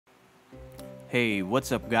Hey,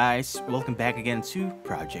 what's up guys? Welcome back again to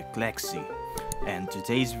Project Lexi. And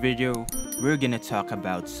today's video, we're gonna talk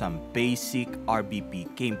about some basic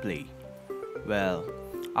RBP gameplay. Well,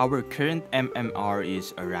 our current MMR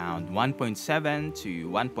is around 1.7 to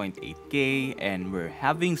 1.8k and we're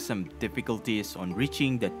having some difficulties on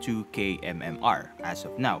reaching the 2k MMR as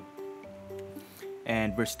of now.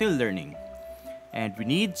 And we're still learning. And we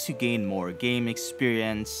need to gain more game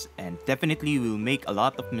experience, and definitely we'll make a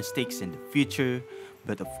lot of mistakes in the future,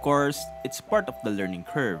 but of course, it's part of the learning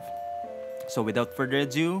curve. So without further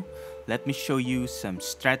ado, let me show you some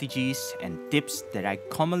strategies and tips that I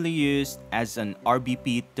commonly use as an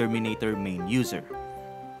RBP Terminator main user.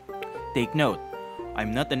 Take note,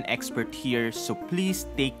 I'm not an expert here, so please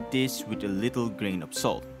take this with a little grain of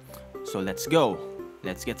salt. So let's go,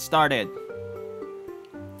 let's get started.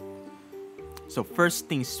 So first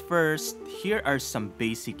things first, here are some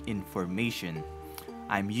basic information.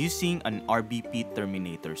 I'm using an RBP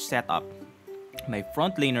Terminator setup. My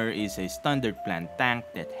frontlaner is a standard plant tank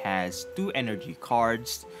that has 2 energy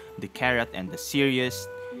cards, the Carrot and the Sirius,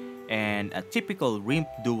 and a typical Rimp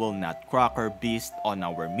dual Nutcracker beast on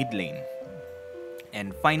our mid lane.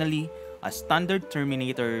 And finally, a standard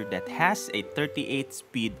Terminator that has a 38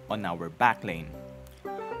 speed on our back lane.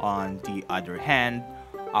 On the other hand,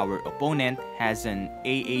 our opponent has an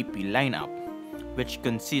AAP lineup, which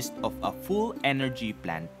consists of a full energy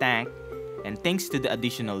plant tank, and thanks to the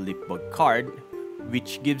additional Lipbug card,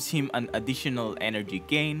 which gives him an additional energy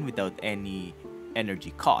gain without any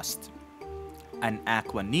energy cost. An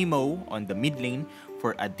Aqua Nemo on the mid lane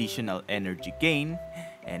for additional energy gain,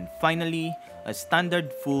 and finally, a standard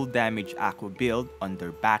full damage Aqua build on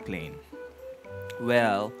their back lane.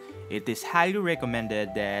 Well, it is highly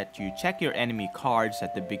recommended that you check your enemy cards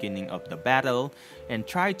at the beginning of the battle and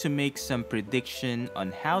try to make some prediction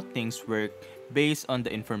on how things work based on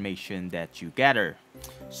the information that you gather.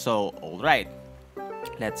 So, alright,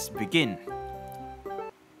 let's begin.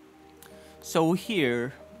 So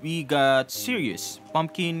here, we got Sirius,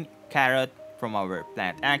 Pumpkin, Carrot from our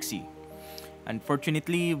plant Axie.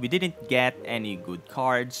 Unfortunately, we didn't get any good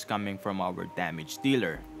cards coming from our damage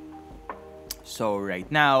dealer. So right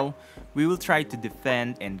now, we will try to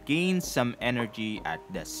defend and gain some energy at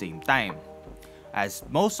the same time, as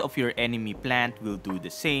most of your enemy plant will do the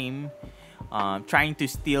same, trying to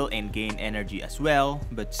steal and gain energy as well,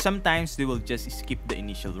 but sometimes they will just skip the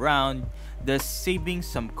initial round, thus saving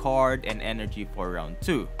some card and energy for round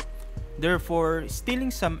 2. Therefore,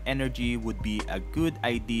 stealing some energy would be a good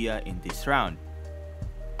idea in this round.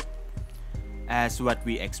 As what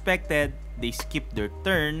we expected, they skipped their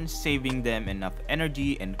turn, saving them enough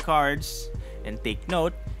energy and cards. And take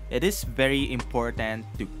note, it is very important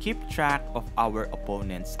to keep track of our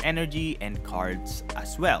opponent's energy and cards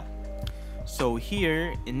as well. So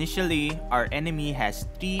here, initially, our enemy has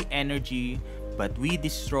 3 energy, but we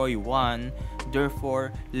destroy 1,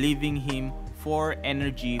 therefore leaving him 4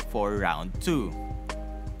 energy for round 2.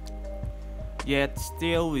 Yet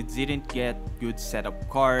still, we didn't get good setup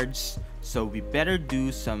cards, so we better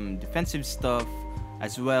do some defensive stuff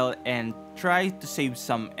as well and try to save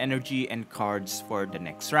some energy and cards for the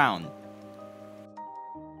next round.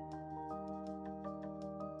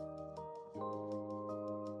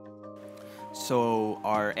 So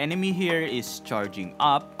our enemy here is charging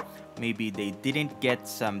up. Maybe they didn't get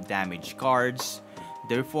some damage cards.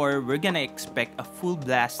 Therefore, we're gonna expect a full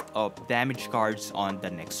blast of damage cards on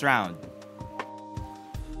the next round.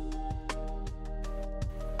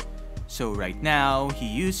 So right now, he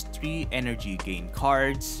used 3 energy gain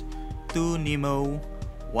cards, 2 Nemo,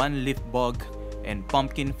 1 Lipbug, and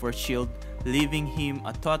Pumpkin for shield, leaving him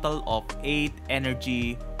a total of 8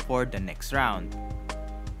 energy for the next round.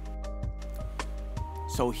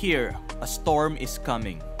 So here, a storm is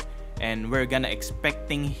coming, and we're gonna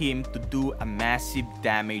expecting him to do a massive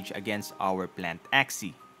damage against our plant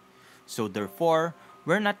Axie. So therefore,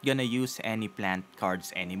 we're not gonna use any plant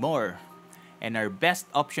cards anymore. And our best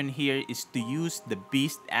option here is to use the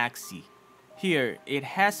Beast Axie. Here, it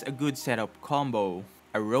has a good setup combo,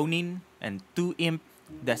 a Ronin and 2 Imp,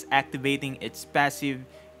 thus activating its passive,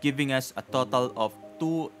 giving us a total of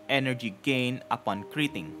 2 energy gain upon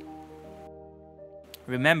critting.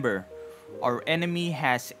 Remember, our enemy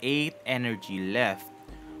has 8 energy left.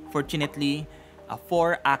 Fortunately, a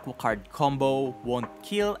 4 Aqua card combo won't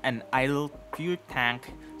kill an idle pure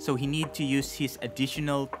tank, so he needs to use his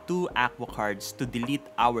additional 2 Aqua cards to delete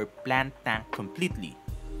our plant tank completely,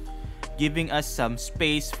 giving us some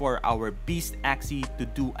space for our Beast Axie to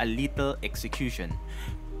do a little execution.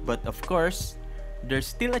 But of course, there's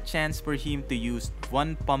still a chance for him to use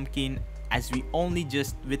 1 Pumpkin as we only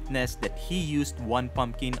just witnessed that he used one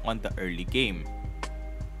pumpkin on the early game.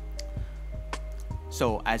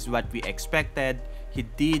 So as what we expected, he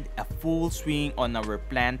did a full swing on our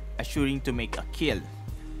plant, assuring to make a kill.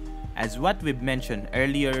 As what we've mentioned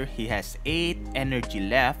earlier, he has 8 energy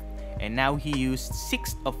left, and now he used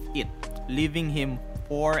 6 of it, leaving him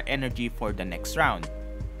 4 energy for the next round.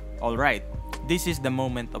 Alright, this is the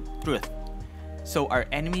moment of truth. So our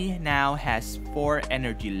enemy now has 4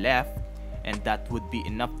 energy left, and that would be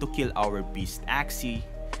enough to kill our beast Axie.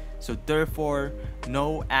 So therefore,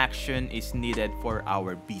 no action is needed for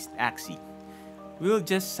our beast Axie. We'll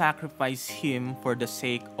just sacrifice him for the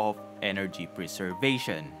sake of energy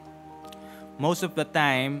preservation. Most of the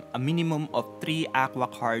time, a minimum of 3 aqua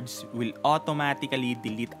cards will automatically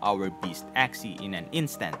delete our beast Axie in an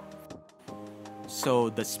instant. So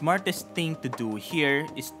the smartest thing to do here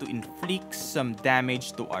is to inflict some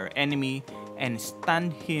damage to our enemy and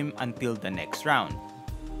stun him until the next round.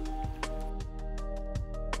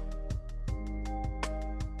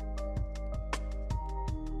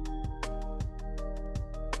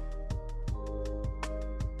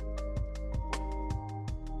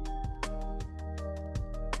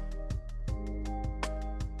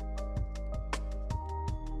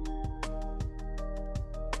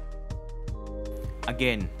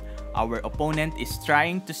 Again, our opponent is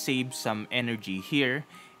trying to save some energy here,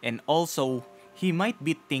 and also he might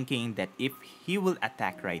be thinking that if he will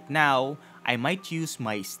attack right now, I might use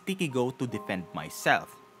my sticky go to defend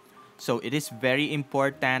myself. So it is very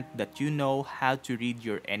important that you know how to read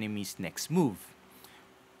your enemy's next move.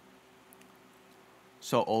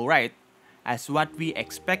 So alright, as what we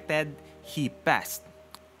expected, he passed.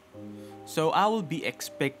 So I will be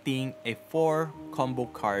expecting a 4 combo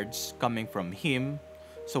cards coming from him.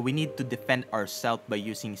 So we need to defend ourselves by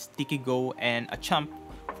using Sticky Go and a Chump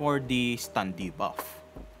for the stun debuff.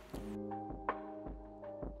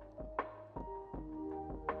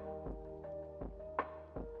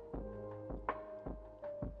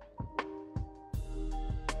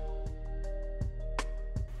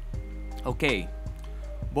 Okay,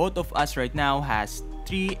 both of us right now has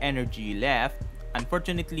 3 energy left.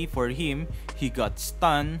 Unfortunately for him, he got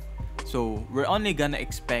stunned, so we're only gonna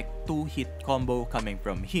expect 2-hit combo coming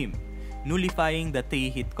from him, nullifying the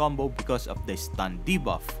 3-hit combo because of the stun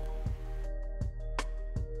debuff.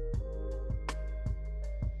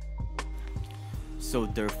 So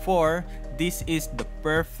therefore, this is the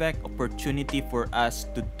perfect opportunity for us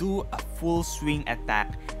to do a full swing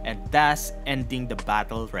attack and thus ending the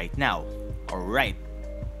battle right now. Alright.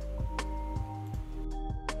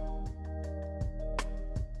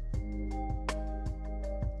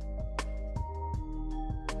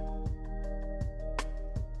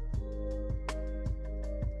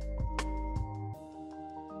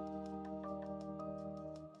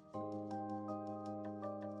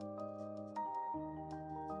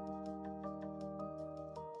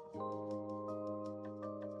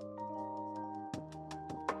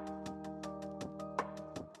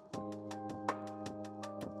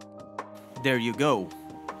 There you go.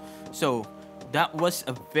 So that was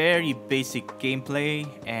a very basic gameplay,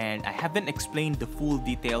 and I haven't explained the full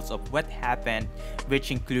details of what happened, which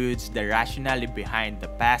includes the rationale behind the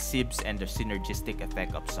passives and the synergistic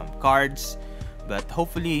effect of some cards. But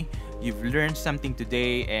hopefully you've learned something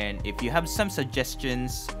today, and if you have some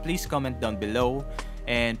suggestions, please comment down below,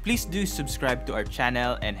 and please do subscribe to our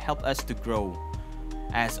channel and help us to grow.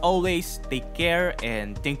 As always, take care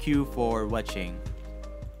and thank you for watching.